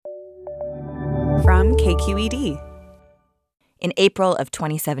from KQED. In April of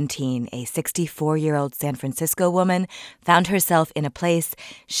 2017, a 64-year-old San Francisco woman found herself in a place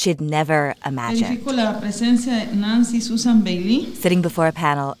she'd never imagined. La presencia de Nancy Susan Bailey. Sitting before a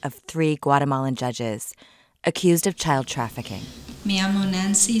panel of 3 Guatemalan judges accused of child trafficking. Me llamo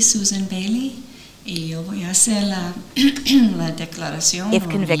Nancy Susan Bailey y yo voy a hacer la declaración. If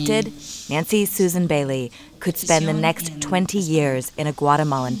convicted, Nancy Susan Bailey could spend the next 20 years in a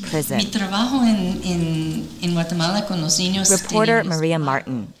Guatemalan prison. Mi trabajo en Guatemala con los niños. Reporter Maria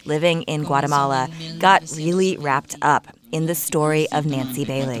Martin, living in Guatemala, got really wrapped up in the story of Nancy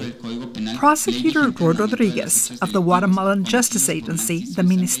Bailey. Prosecutor Roy Rodriguez of the Guatemalan Justice Agency, the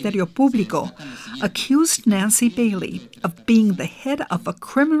Ministerio Público, accused Nancy Bailey of being the head of a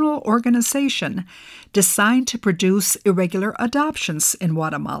criminal organization designed to produce irregular adoptions in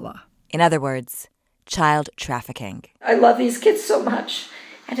Guatemala. In other words, child trafficking. I love these kids so much.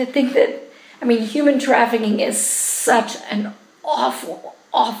 And to think that, human trafficking is such an awful,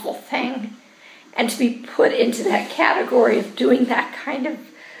 awful thing. And to be put into that category of doing that kind of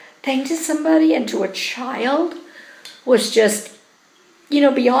thing to somebody and to a child was just,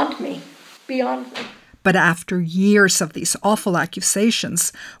 beyond me. Beyond me. But after years of these awful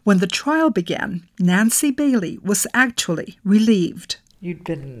accusations, when the trial began, Nancy Bailey was actually relieved. You'd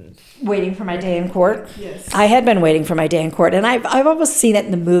been waiting for my day in court? Yes. I had been waiting for my day in court, and I've always seen it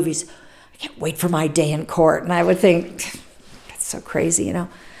in the movies. I can't wait for my day in court. And I would think, that's so crazy,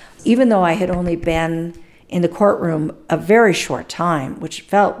 Even though I had only been in the courtroom a very short time, which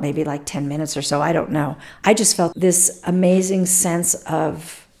felt maybe like 10 minutes or so, I don't know. I just felt this amazing sense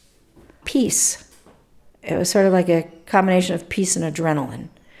of peace. It was sort of like a combination of peace and adrenaline,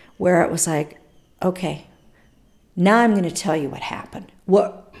 where it was like, okay, now I'm going to tell you what happened,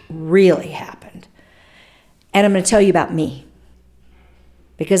 what really happened. And I'm going to tell you about me,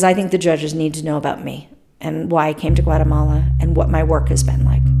 because I think the judges need to know about me and why I came to Guatemala and what my work has been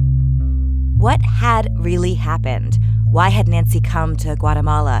like. What had really happened? Why had Nancy come to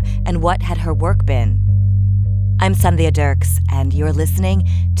Guatemala? And what had her work been? I'm Sandhya Dirks, and you're listening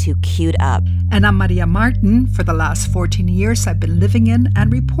to Queued Up. And I'm Maria Martin. For the last 14 years, I've been living in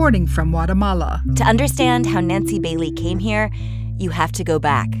and reporting from Guatemala. To understand how Nancy Bailey came here, you have to go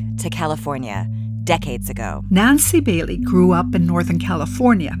back to California, decades ago. Nancy Bailey grew up in Northern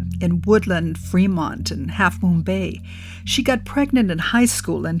California, in Woodland, Fremont, and Half Moon Bay. She got pregnant in high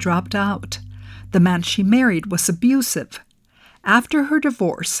school and dropped out. The man she married was abusive. After her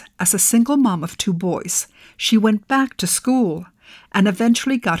divorce, as a single mom of 2 boys, she went back to school and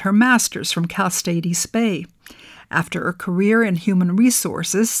eventually got her master's from Cal State East Bay. After a career in human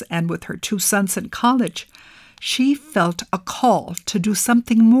resources and with her 2 sons in college, she felt a call to do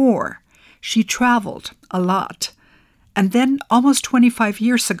something more. She traveled a lot. And then, almost 25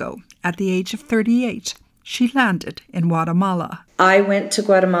 years ago, at the age of 38, she landed in Guatemala. I went to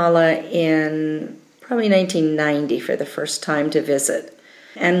Guatemala in probably 1990 for the first time to visit.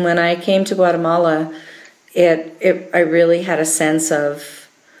 And when I came to Guatemala, I really had a sense of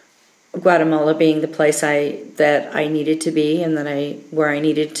Guatemala being the place that I needed to be and where I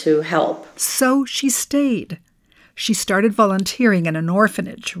needed to help. So she stayed. She started volunteering in an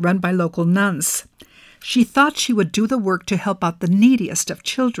orphanage run by local nuns. She thought she would do the work to help out the neediest of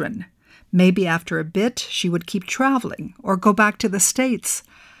children. Maybe after a bit, she would keep traveling or go back to the States.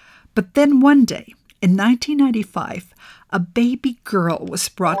 But then one day, in 1995, a baby girl was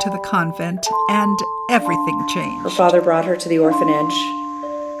brought to the convent and everything changed. Her father brought her to the orphanage.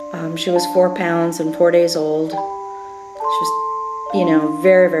 She was 4 pounds and 4 days old. She was,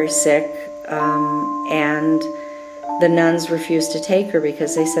 very, very sick. And the nuns refused to take her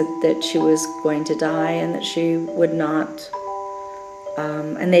because they said that she was going to die and that she would not.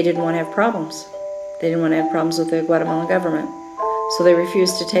 And they didn't want to have problems. They didn't want to have problems with the Guatemalan government. So they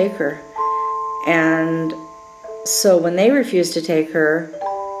refused to take her. And so when they refused to take her,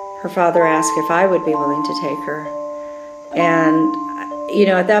 her father asked if I would be willing to take her. And,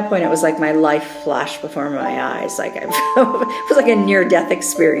 at that point it was like my life flashed before my eyes. It was like a near-death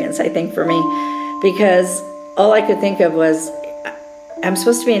experience, I think, for me. Because all I could think of was, I'm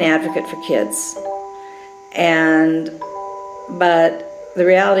supposed to be an advocate for kids. But the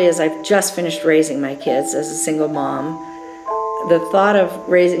reality is I've just finished raising my kids as a single mom. The thought of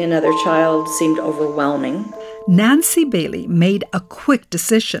raising another child seemed overwhelming. Nancy Bailey made a quick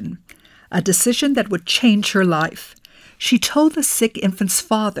decision, a decision that would change her life. She told the sick infant's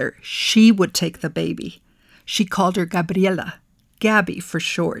father she would take the baby. She called her Gabriela, Gabby for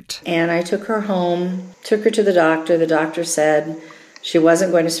short. And I took her home, took her to the doctor. The doctor said she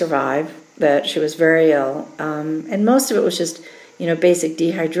wasn't going to survive, that she was very ill. And most of it was just, basic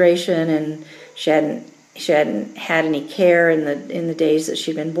dehydration, and She hadn't had any care in the days that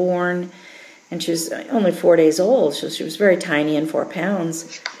she'd been born, and she was only 4 days old, so she was very tiny and 4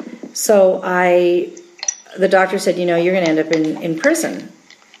 pounds. So the doctor said, you're going to end up in prison,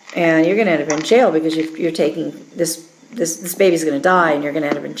 and you're going to end up in jail because you're taking this baby's going to die, and you're going to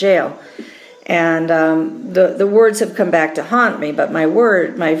end up in jail. And the words have come back to haunt me, but my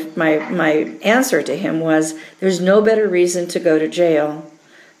answer to him was, there's no better reason to go to jail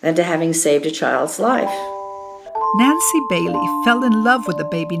than to having saved a child's life. Nancy Bailey fell in love with a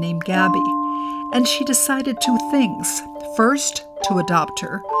baby named Gabby, and she decided 2 things. First, to adopt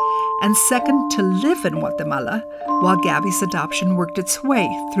her, and second, to live in Guatemala while Gabby's adoption worked its way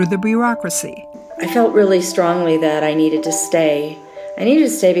through the bureaucracy. I felt really strongly that I needed to stay. I needed to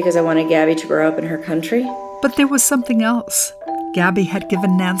stay because I wanted Gabby to grow up in her country. But there was something else. Gabby had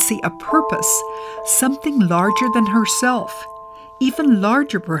given Nancy a purpose, something larger than herself, even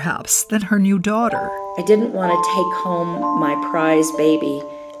larger perhaps than her new daughter. I didn't want to take home my prize baby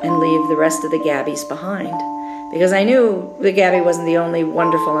and leave the rest of the Gabbies behind, because I knew that Gabby wasn't the only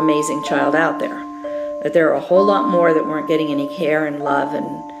wonderful, amazing child out there, that there were a whole lot more that weren't getting any care and love.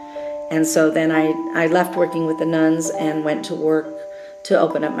 And so then I left working with the nuns and went to work to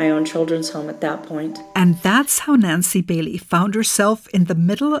open up my own children's home at that point. And that's how Nancy Bailey found herself in the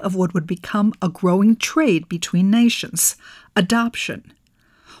middle of what would become a growing trade between nations, adoption.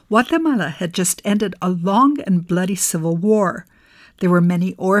 Guatemala had just ended a long and bloody civil war. There were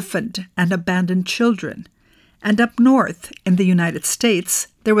many orphaned and abandoned children. And up north, in the United States,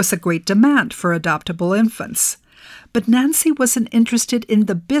 there was a great demand for adoptable infants. But Nancy wasn't interested in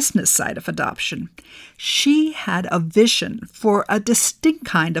the business side of adoption. She had a vision for a distinct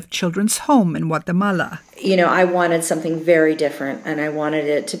kind of children's home in Guatemala. I wanted something very different, and I wanted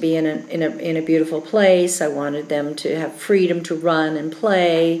it to be in a beautiful place. I wanted them to have freedom to run and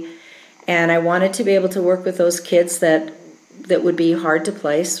play, and I wanted to be able to work with those kids that would be hard to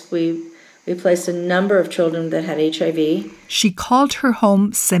place. We placed a number of children that had HIV. She called her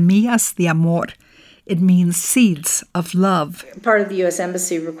home Semillas de Amor. It means seeds of love. Part of the U.S.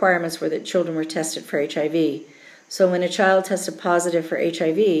 Embassy requirements were that children were tested for HIV. So when a child tested positive for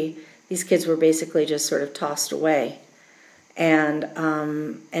HIV, these kids were basically just sort of tossed away. And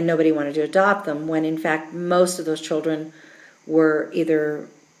nobody wanted to adopt them, when in fact most of those children were either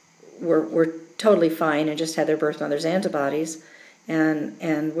were totally fine and just had their birth mother's antibodies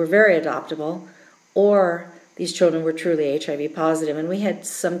and were very adoptable, or these children were truly HIV positive. And we had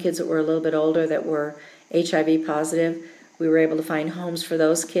some kids that were a little bit older that were HIV positive. We were able to find homes for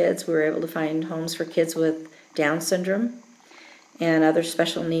those kids. We were able to find homes for kids with Down syndrome and other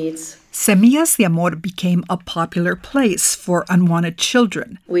special needs. Semillas de Amor became a popular place for unwanted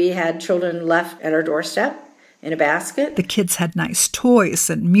children. We had children left at our doorstep in a basket. The kids had nice toys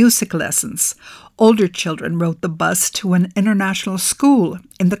and music lessons. Older children rode the bus to an international school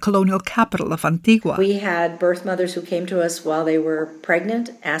in the colonial capital of Antigua. We had birth mothers who came to us while they were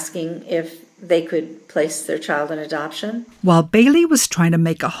pregnant, asking if they could place their child in adoption. While Bailey was trying to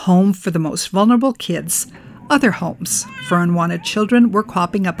make a home for the most vulnerable kids, other homes for unwanted children were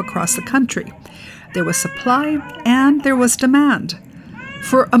cropping up across the country. There was supply and there was demand.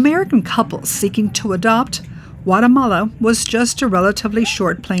 For American couples seeking to adopt, Guatemala was just a relatively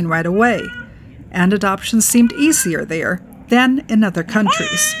short plane ride away, and adoption seemed easier there than in other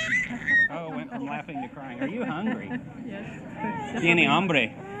countries. Oh, went from laughing to crying. Are you hungry? Yes. Tiene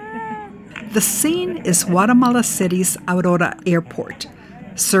hambre. The scene is Guatemala City's Aurora Airport,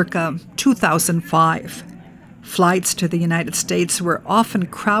 circa 2005. Flights to the United States were often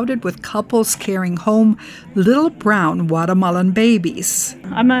crowded with couples carrying home little brown Guatemalan babies.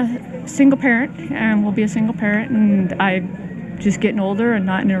 I'm a single parent and will be a single parent, and I'm just getting older and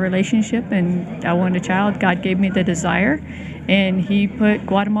not in a relationship, and I wanted a child. God gave me the desire, and He put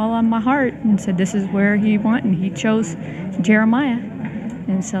Guatemala on my heart and said this is where He went, and He chose Jeremiah,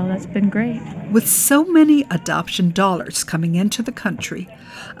 and so that's been great. With so many adoption dollars coming into the country,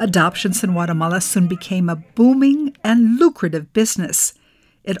 adoptions in Guatemala soon became a booming and lucrative business.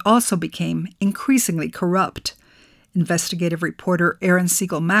 It also became increasingly corrupt. Investigative reporter Erin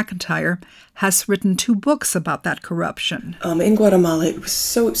Siegel McIntyre has written 2 books about that corruption. In Guatemala, it was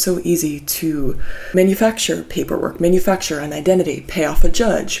so easy to manufacture paperwork, manufacture an identity, pay off a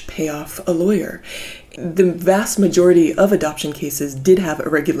judge, pay off a lawyer. The vast majority of adoption cases did have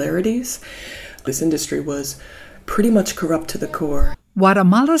irregularities. This industry was pretty much corrupt to the core.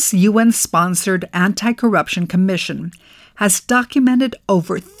 Guatemala's UN-sponsored Anti-Corruption Commission has documented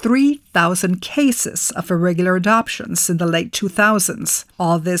over 3,000 cases of irregular adoptions in the late 2000s.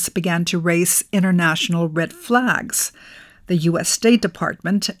 All this began to raise international red flags. The U.S. State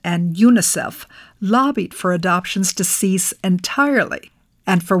Department and UNICEF lobbied for adoptions to cease entirely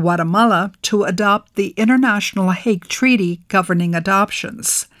and for Guatemala to adopt the International Hague Treaty governing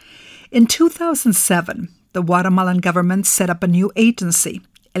adoptions. In 2007, the Guatemalan government set up a new agency,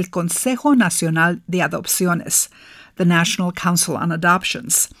 El Consejo Nacional de Adopciones, the National Council on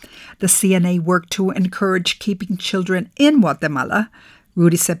Adoptions. The CNA worked to encourage keeping children in Guatemala.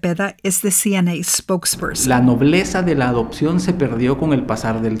 Rudy Cepeda is the CNA spokesperson. La nobleza de la adopción se perdió con el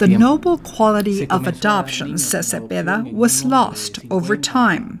pasar del The tiempo. noble quality of adoption, says Cepeda, was lost over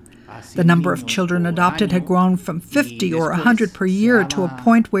time. The number of children adopted had grown from 50 or 100 per year to a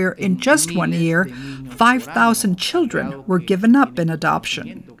point where, in just 1 year, 5,000 children were given up in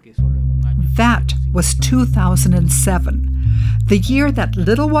adoption. That was 2007, the year that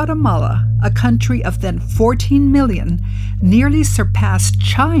little Guatemala, a country of then 14 million, nearly surpassed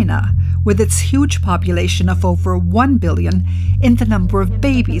China with its huge population of over 1 billion in the number of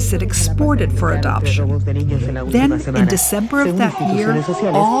babies it exported for adoption. Then, in December of that year,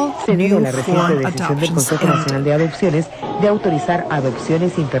 all new foreign adoptions ended.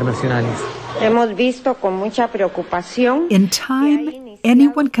 In time,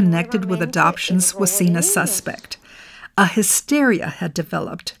 anyone connected with adoptions was seen as suspect. A hysteria had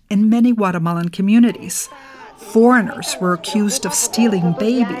developed in many Guatemalan communities. Foreigners were accused of stealing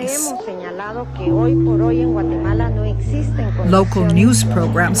babies. Local news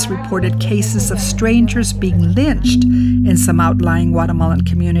programs reported cases of strangers being lynched in some outlying Guatemalan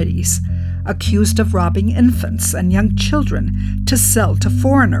communities, accused of robbing infants and young children to sell to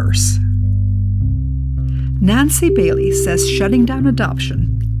foreigners. Nancy Bailey says shutting down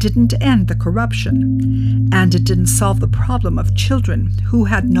adoption didn't end the corruption, and it didn't solve the problem of children who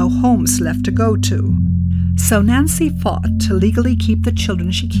had no homes left to go to. So Nancy fought to legally keep the children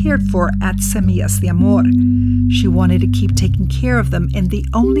she cared for at Semillas de Amor. She wanted to keep taking care of them in the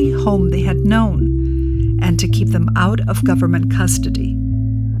only home they had known, and to keep them out of government custody.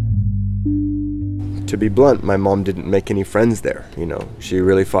 To be blunt, my mom didn't make any friends there, She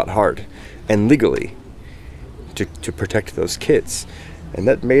really fought hard, and legally, to protect those kids. And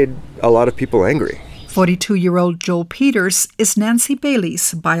that made a lot of people angry. 42-year-old Joel Peters is Nancy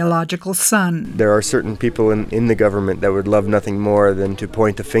Bailey's biological son. There are certain people in the government that would love nothing more than to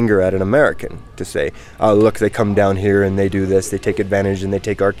point a finger at an American, to say, oh, look, they come down here and they do this, they take advantage and they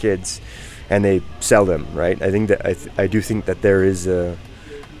take our kids and they sell them, right? I think that I do think that there is a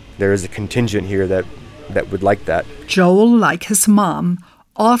contingent here that would like that. Joel, like his mom,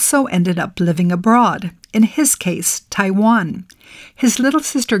 also ended up living abroad, in his case, Taiwan. His little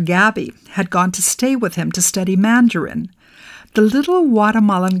sister Gabby had gone to stay with him to study Mandarin. The little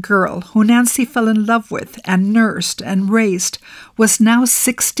Guatemalan girl who Nancy fell in love with and nursed and raised was now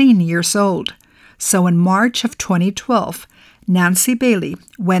 16 years old. So in March of 2012, Nancy Bailey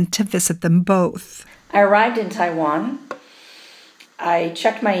went to visit them both. I arrived in Taiwan. I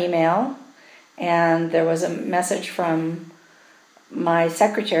checked my email, and there was a message from my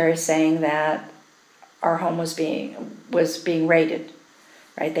secretary saying that our home was being raided.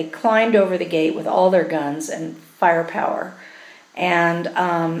 Right? They climbed over the gate with all their guns and firepower, and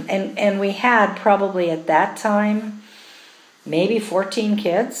we had probably at that time maybe 14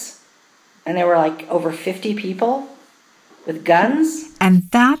 kids, and there were like over 50 people with guns. And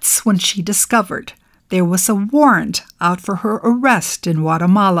that's when she discovered there was a warrant out for her arrest in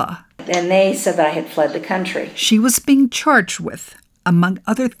Guatemala. And they said that I had fled the country. She was being charged with, among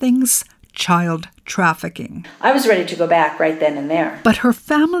other things, child trafficking. I was ready to go back right then and there. But her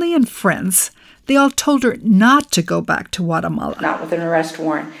family and friends, they all told her not to go back to Guatemala. Not with an arrest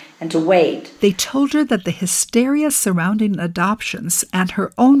warrant, and to wait. They told her that the hysteria surrounding adoptions and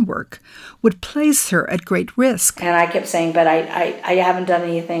her own work would place her at great risk. And I kept saying, but I haven't done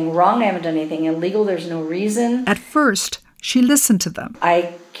anything wrong, I haven't done anything illegal, there's no reason. At first, she listened to them.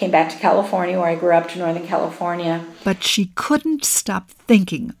 I came back to California, where I grew up, to Northern California. But she couldn't stop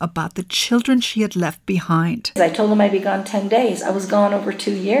thinking about the children she had left behind. I told them I'd be gone 10 days. I was gone over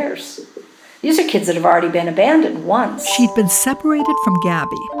 2 years. These are kids that have already been abandoned once. She'd been separated from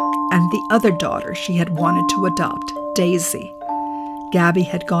Gabby and the other daughter she had wanted to adopt, Daisy. Gabby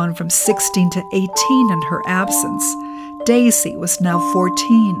had gone from 16 to 18 in her absence. Daisy was now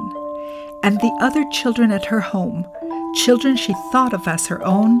 14. And the other children at her home, children she thought of as her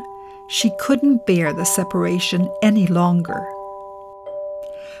own, she couldn't bear the separation any longer.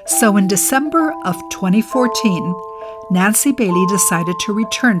 So in December of 2014, Nancy Bailey decided to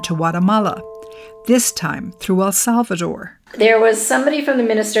return to Guatemala, this time through El Salvador. There was somebody from the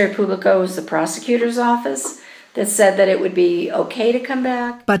Ministerio Público, the prosecutor's office, that said that it would be okay to come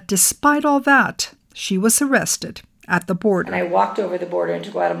back. But despite all that, she was arrested at the border. And I walked over the border into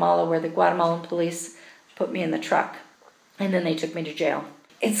Guatemala, where the Guatemalan police put me in the truck. And then they took me to jail.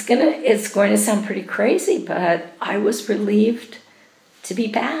 It's going to sound pretty crazy, but I was relieved to be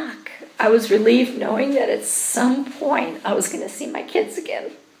back. I was relieved knowing that at some point I was going to see my kids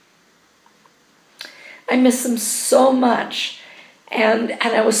again. I miss them so much. And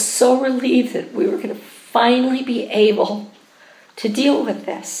I was so relieved that we were going to finally be able to deal with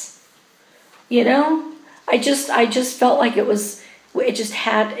this. You know? I just felt like it just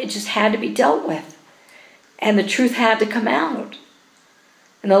had to be dealt with. And the truth had to come out.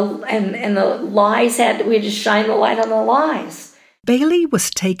 And the lies we had to shine the light on the lies. Bailey was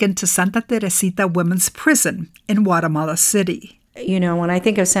taken to Santa Teresita Women's Prison in Guatemala City. You know, when I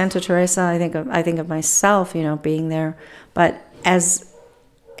think of Santa Teresa, I think of myself, you know, being there. But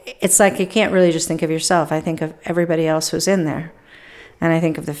it's like you can't really just think of yourself. I think of everybody else who's in there. And I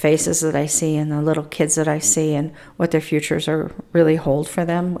think of the faces that I see and the little kids that I see and what their futures are really hold for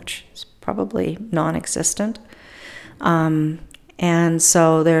them, which is probably non-existent. And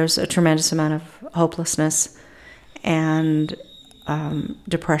so there's a tremendous amount of hopelessness and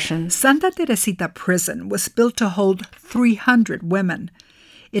depression. Santa Teresita Prison was built to hold 300 women.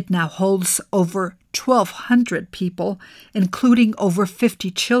 It now holds over 1,200 people, including over 50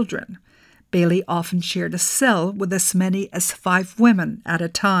 children. Bailey often shared a cell with as many as 5 women at a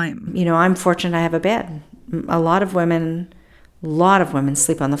time. You know, I'm fortunate I have a bed. A lot of women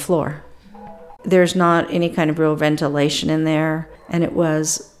sleep on the floor. There's not any kind of real ventilation in there, and it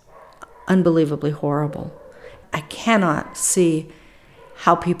was unbelievably horrible. I cannot see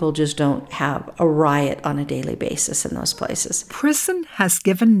how people just don't have a riot on a daily basis in those places. Prison has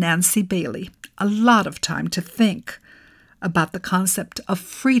given Nancy Bailey a lot of time to think about the concept of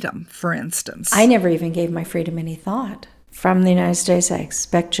freedom, for instance. I never even gave my freedom any thought. From the United States, I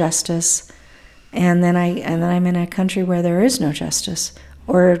expect justice, and then I'm in a country where there is no justice,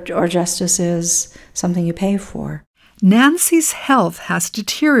 or justice is something you pay for. Nancy's health has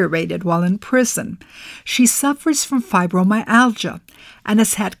deteriorated while in prison. She suffers from fibromyalgia and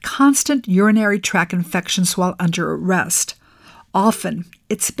has had constant urinary tract infections while under arrest. Often,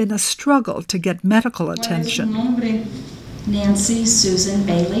 it's been a struggle to get medical attention. Nancy Susan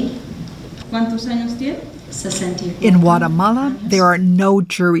Bailey. ¿Cuántos años tiene? 64. In Guatemala, there are no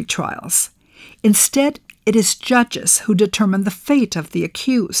jury trials. Instead, it is judges who determine the fate of the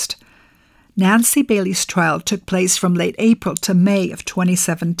accused. Nancy Bailey's trial took place from late April to May of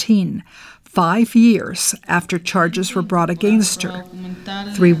 2017, 5 years after charges were brought against her.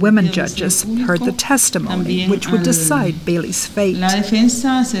 3 women judges heard the testimony, which would decide Bailey's fate. The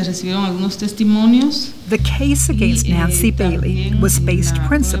case against Nancy Bailey was based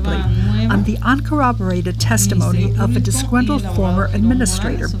principally on the uncorroborated testimony of a disgruntled former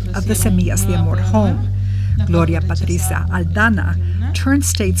administrator of the Semillas de Amor home. Gloria Patricia Aldana turned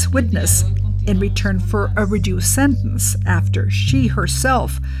state's witness in return for a reduced sentence after she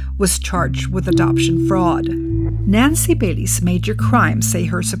herself was charged with adoption fraud. Nancy Bailey's major crime, say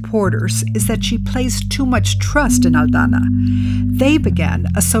her supporters, is that she placed too much trust in Aldana. They began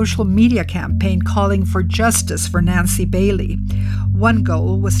a social media campaign calling for justice for Nancy Bailey. One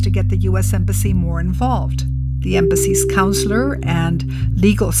goal was to get the U.S. Embassy more involved. The embassy's counselor and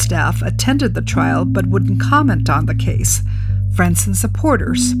legal staff attended the trial but wouldn't comment on the case. Friends and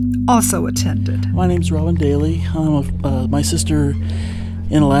supporters also attended. My name's Robin Daly. My sister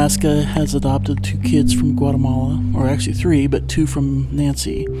in Alaska has adopted 2 kids from Guatemala, or actually 3, but 2 from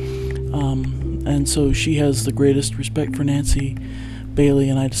Nancy. And so she has the greatest respect for Nancy Bailey,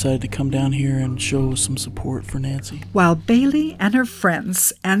 and I decided to come down here and show some support for Nancy. While Bailey and her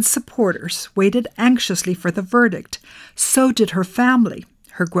friends and supporters waited anxiously for the verdict, so did her family,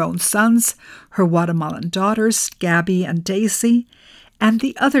 her grown sons, her Guatemalan daughters, Gabby and Daisy, and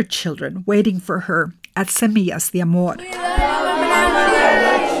the other children waiting for her at Semillas de Amor.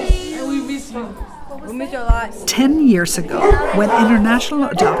 10 years ago, when international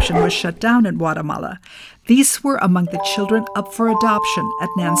adoption was shut down in Guatemala, these were among the children up for adoption at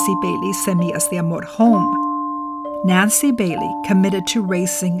Nancy Bailey's Semillas de Amor home. Nancy Bailey committed to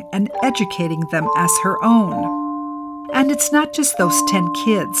raising and educating them as her own. And it's not just those 10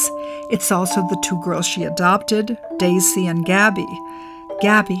 kids. It's also the 2 girls she adopted, Daisy and Gabby.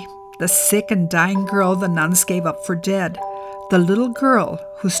 Gabby, the sick and dying girl the nuns gave up for dead. The little girl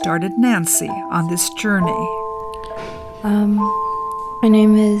who started Nancy on this journey. My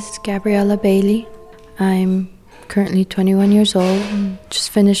name is Gabriella Bailey. I'm currently 21 years old and just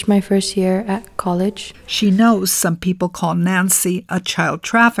finished my first year at college. She knows some people call Nancy a child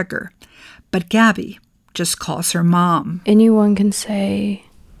trafficker, but Gabby just calls her mom. Anyone can say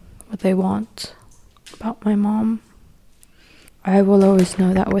what they want about my mom, I will always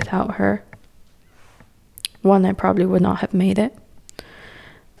know that without her, one, I probably would not have made it.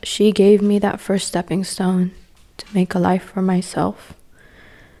 She gave me that first stepping stone to make a life for myself.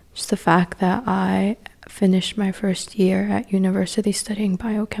 Just the fact that I finished my first year at university studying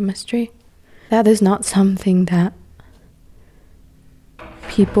biochemistry. That is not something that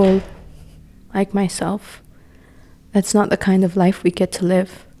people like myself, that's not the kind of life we get to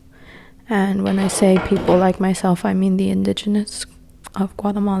live. And when I say people like myself, I mean the indigenous of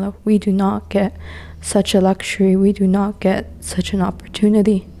Guatemala. We do not get such a luxury. We do not get such an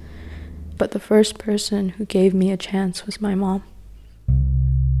opportunity. But the first person who gave me a chance was my mom.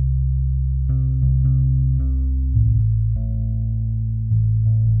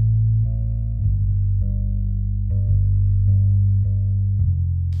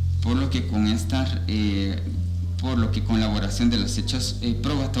 Por lo que con la elaboración de los hechos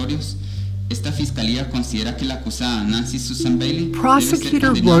probatorios, esta fiscalía considera que la acusada Nancy Susan Bailey.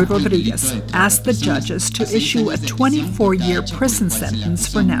 Prosecutor Roy Rodriguez asked the judges to issue a 24-year prison sentence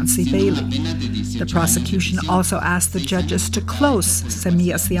for Nancy Bailey. The prosecution also asked the judges to close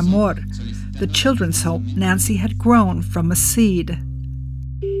Semillas de Amor, the children's home Nancy had grown from a seed.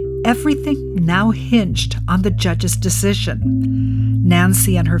 Everything now hinged on the judge's decision.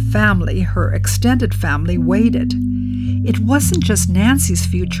 Nancy and her family, her extended family, waited. It wasn't just Nancy's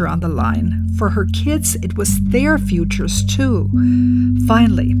future on the line. For her kids, it was their futures too.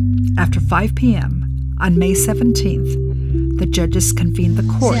 Finally, after 5 p.m. on May 17th, the judges convened the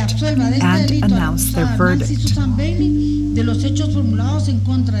court and announced their verdict.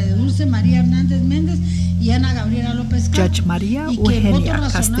 Judge Maria Eugenia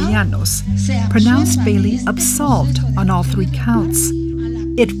Castellanos pronounced Bailey absolved on all 3 counts.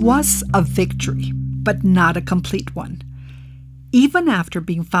 It was a victory, but not a complete one. Even after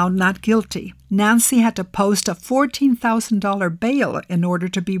being found not guilty, Nancy had to post a $14,000 bail in order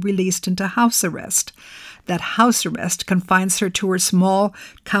to be released into house arrest. That house arrest confines her to her small,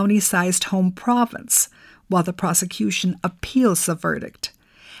 county-sized home province, while the prosecution appeals the verdict.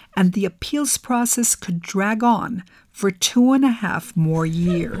 And the appeals process could drag on for 2.5 more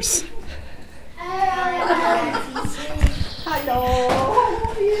years.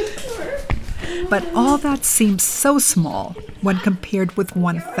 But all that seems so small when compared with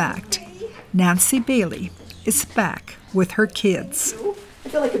one fact. Nancy Bailey is back with her kids. I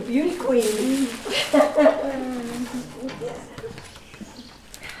feel like a beauty queen.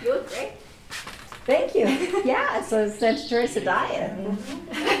 You look great. Thank you. Yeah, it's a Sagittarius diet.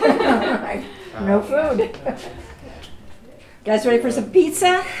 No food. You guys ready for some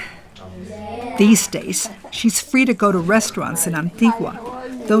pizza? These days, she's free to go to restaurants in Antigua,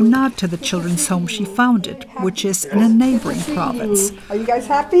 though not to the children's home she founded, which is in a neighboring province. Are you guys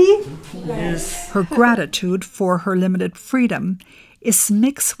happy? Yes. Her gratitude for her limited freedom is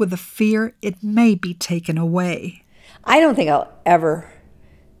mixed with the fear it may be taken away. I don't think I'll ever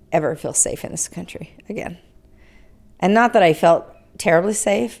feel safe in this country again. And not that I felt terribly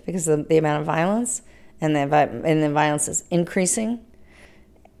safe because of the amount of violence, and the violence is increasing.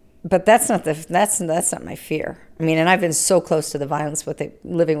 But that's not my fear. I mean, and I've been so close to the violence with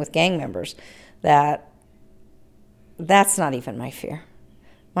living with gang members that's not even my fear.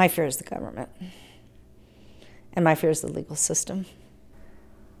 My fear is the government. And my fear is the legal system.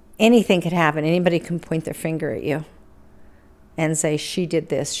 Anything could happen. Anybody can point their finger at you and say, she did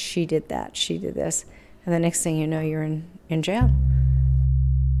this, she did that, she did this. And the next thing you know, you're in jail.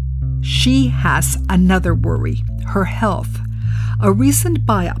 She has another worry, her health. A recent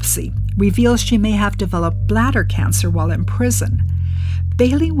biopsy reveals she may have developed bladder cancer while in prison.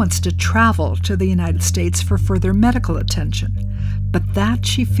 Bailey wants to travel to the United States for further medical attention, but that,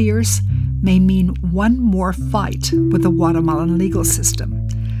 she fears, may mean one more fight with the Guatemalan legal system.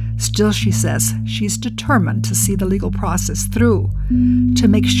 Still, she says, she's determined to see the legal process through, to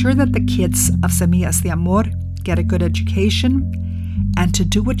make sure that the kids of Semillas de Amor get a good education, and to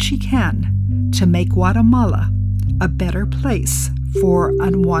do what she can to make Guatemala a better place for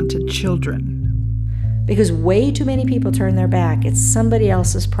unwanted children. Because way too many people turn their back. It's somebody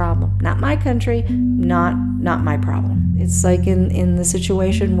else's problem. Not my country, not my problem. It's like in the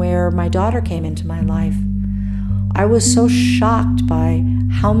situation where my daughter came into my life. I was so shocked by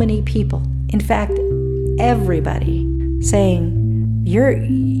how many people, in fact, everybody, saying,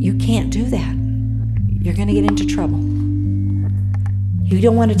 you can't do that. You're going to get into trouble. You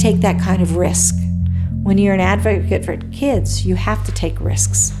don't want to take that kind of risk. When you're an advocate for kids, you have to take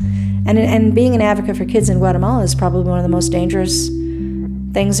risks. And being an advocate for kids in Guatemala is probably one of the most dangerous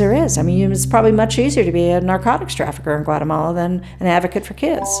things there is. I mean, it's probably much easier to be a narcotics trafficker in Guatemala than an advocate for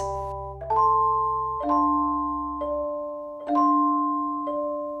kids.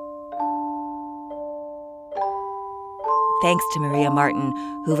 Thanks to Maria Martin,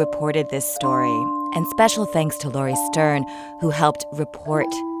 who reported this story. And special thanks to Laurie Stern, who helped report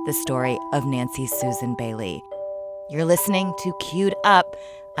the story of Nancy Susan Bailey. You're listening to Queued Up.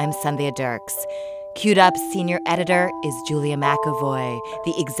 I'm Sandhya Dirks. Queued Up's senior editor is Julia McEvoy.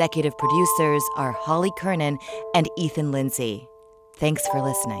 The executive producers are Holly Kernan and Ethan Lindsay. Thanks for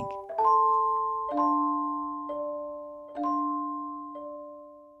listening.